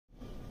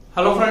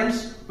Hello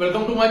friends,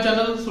 welcome to my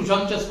channel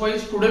Sushant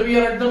Chesswise. Today we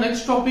are at the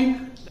next topic,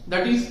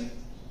 that is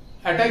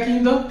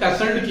attacking the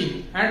castled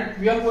king, and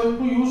we are going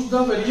to use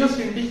the various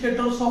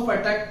indicators of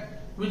attack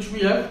which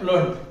we have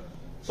learned.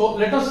 So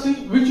let us see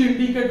which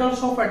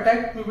indicators of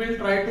attack we will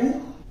try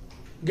to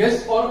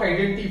guess or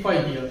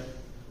identify here.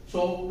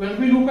 So when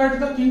we look at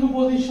the king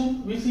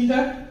position, we see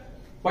that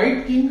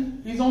white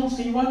king is on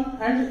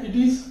c1 and it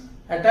is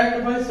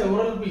attacked by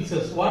several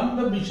pieces. One,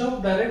 the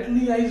bishop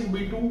directly eyes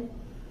b2,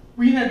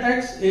 queen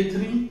attacks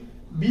a3,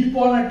 b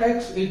pawn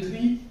attacks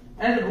a3,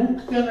 and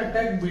rook can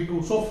attack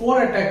b2. So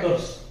 4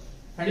 attackers.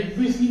 And if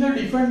we see the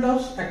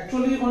defenders,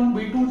 actually on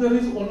b2 there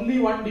is only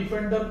one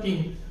defender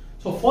king.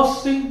 So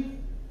first thing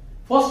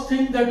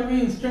that we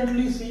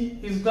instantly see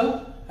is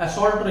the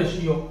assault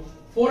ratio.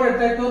 4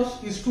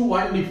 attackers is to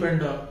 1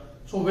 defender.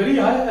 So very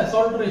high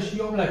assault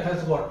ratio black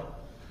has got.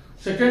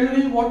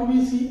 Secondly, what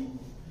we see,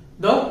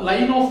 the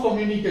line of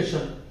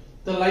communication.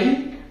 The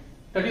line,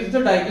 that is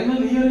the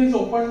diagonal here, is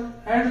open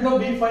and the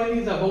b file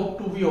is about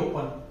to be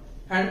open.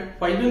 And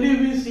finally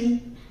we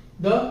see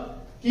the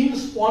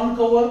king's pawn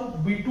cover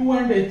b2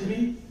 and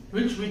a3,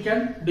 which we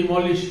can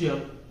demolish here.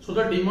 So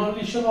the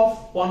demolition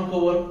of pawn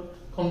cover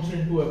comes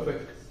into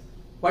effect.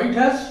 White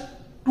has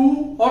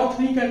 2 or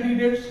 3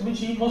 candidates which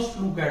he must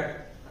look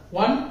at.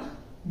 One,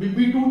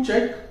 bb2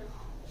 check.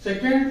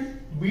 Second,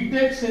 b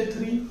takes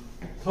a3.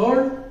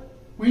 Third,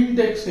 queen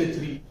takes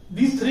a3.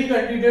 These 3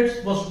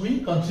 candidates must be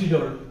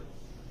considered.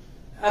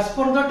 As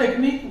per the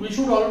technique, we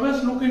should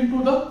always look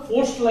into the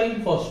forced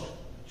line first.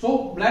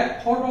 So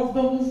black thought of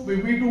the move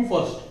bb2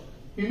 first.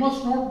 We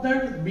must note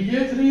that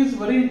ba3 is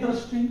very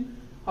interesting.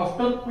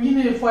 After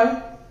queen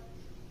a5,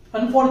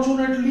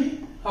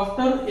 unfortunately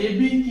after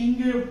ab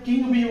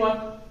king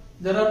b1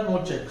 there are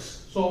no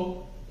checks.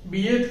 So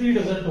ba3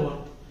 doesn't work.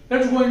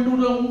 Let's go into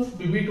the move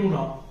bb2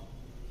 now.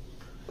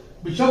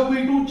 Bishop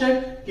b2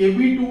 check,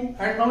 kb2,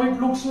 and now it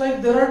looks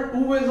like there are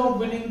 2 ways of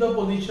winning the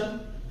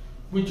position,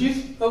 which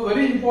is a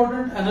very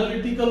important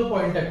analytical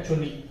point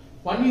actually.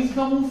 One is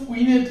the move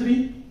queen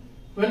a3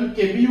 when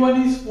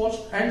kb1 is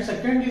forced, and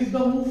second is the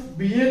move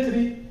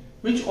ba3,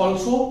 which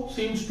also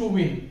seems to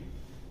win.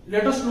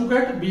 Let us look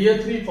at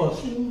ba3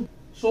 first.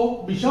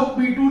 So bishop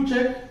b2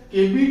 check,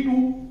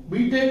 kb2,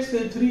 b takes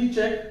a3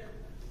 check,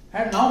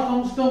 and now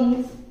comes the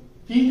move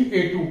king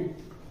a2.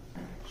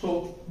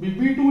 So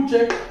bb2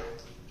 check,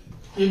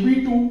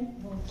 kb2,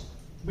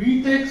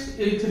 b takes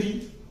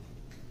a3,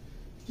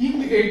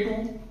 king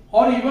a2,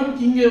 or even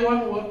king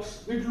a1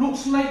 works. It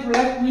looks like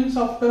black wins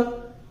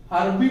after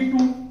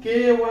rb2,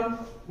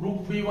 ka1,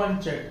 rook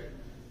b1 check.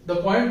 The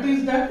point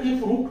is that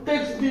if rook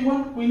takes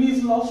b1, queen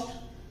is lost.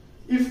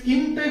 If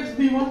king takes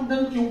b1,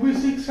 then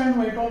qb6 and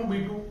white on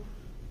b2.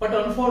 But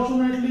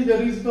unfortunately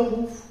there is the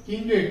move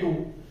king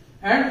a2.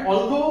 And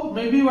although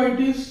maybe white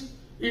is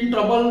in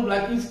trouble,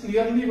 black is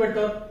clearly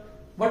better,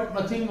 but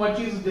nothing much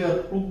is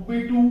there. Rook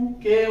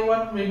b2,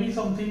 ka1, maybe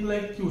something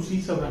like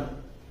qc7.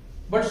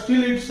 But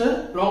still it's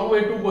a long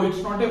way to go,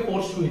 it's not a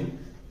forced win.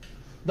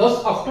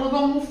 Thus after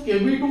the move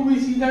kb2 we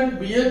see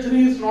that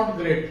ba3 is not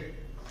great.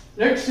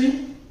 Let's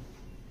see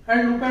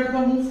and look at the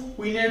move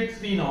queen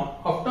a3 now.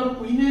 After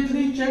queen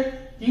a3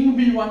 check, king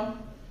b1,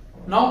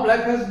 now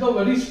black has the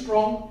very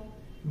strong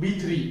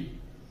b3.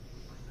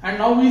 And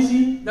now we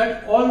see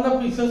that all the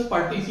pieces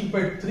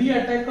participate. 3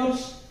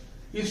 attackers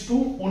is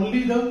to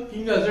only the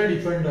king as a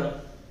defender.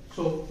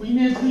 So queen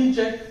a3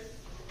 check,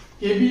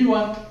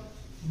 kb1,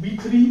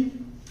 b3,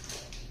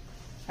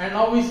 and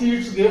now we see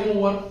it's game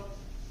over.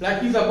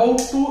 Black is about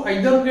to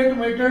either get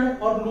mated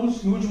or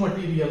lose huge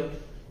material.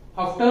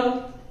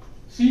 After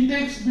c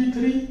takes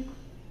b3,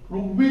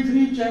 rook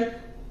b3 check,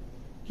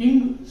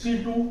 king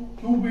c2,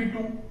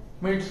 qb2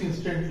 mates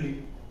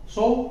instantly.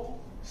 So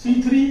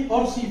c3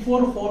 or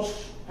c4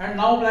 forced, and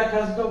now black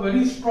has the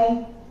very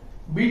strong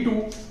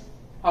b2,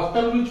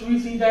 after which we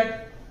see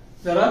that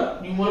there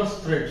are numerous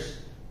threats.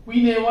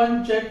 Queen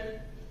a1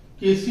 check,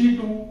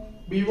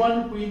 kc2,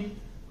 b1 queen,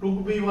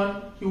 rook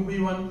b1,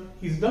 qb1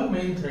 is the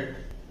main threat.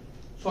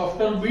 So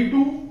after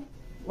b2,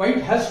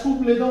 white has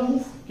to play the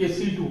move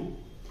kc2.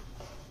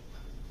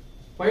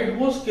 White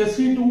goes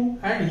kc2,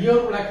 and here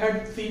black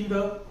had seen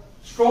the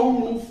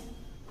strong move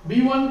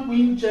b1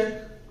 queen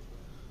check,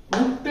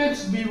 rook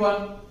takes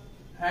b1,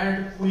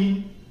 and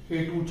queen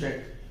a2 check.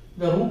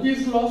 The rook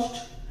is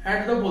lost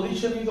and the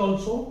position is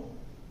also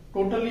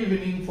totally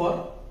winning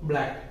for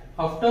black.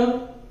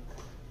 After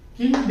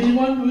king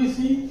d1 we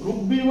see rook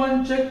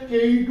b1 check,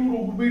 ke2,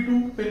 rook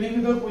b2,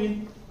 pinning the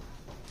queen.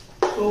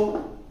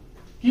 So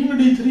king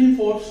d3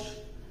 forced,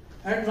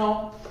 and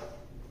now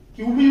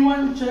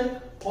qb1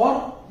 check,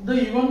 or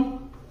the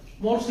even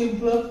more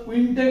simpler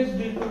queen takes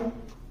d2,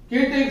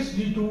 k takes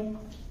d2,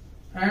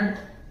 and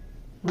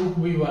rook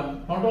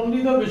b1. Not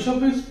only the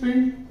bishop is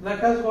pinned, black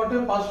has got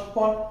a passed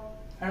pawn,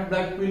 and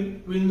black will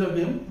win the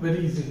game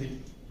very easily.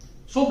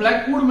 So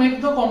black would make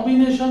the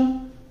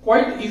combination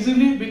quite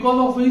easily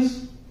because of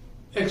his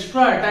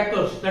extra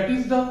attackers. That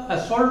is, the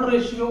assault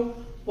ratio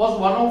was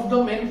one of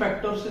the main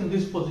factors in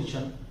this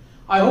position.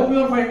 I hope you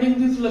are finding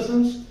these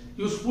lessons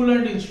useful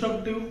and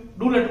instructive?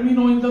 Do let me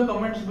know in the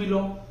comments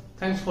below.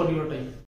 Thanks for your time.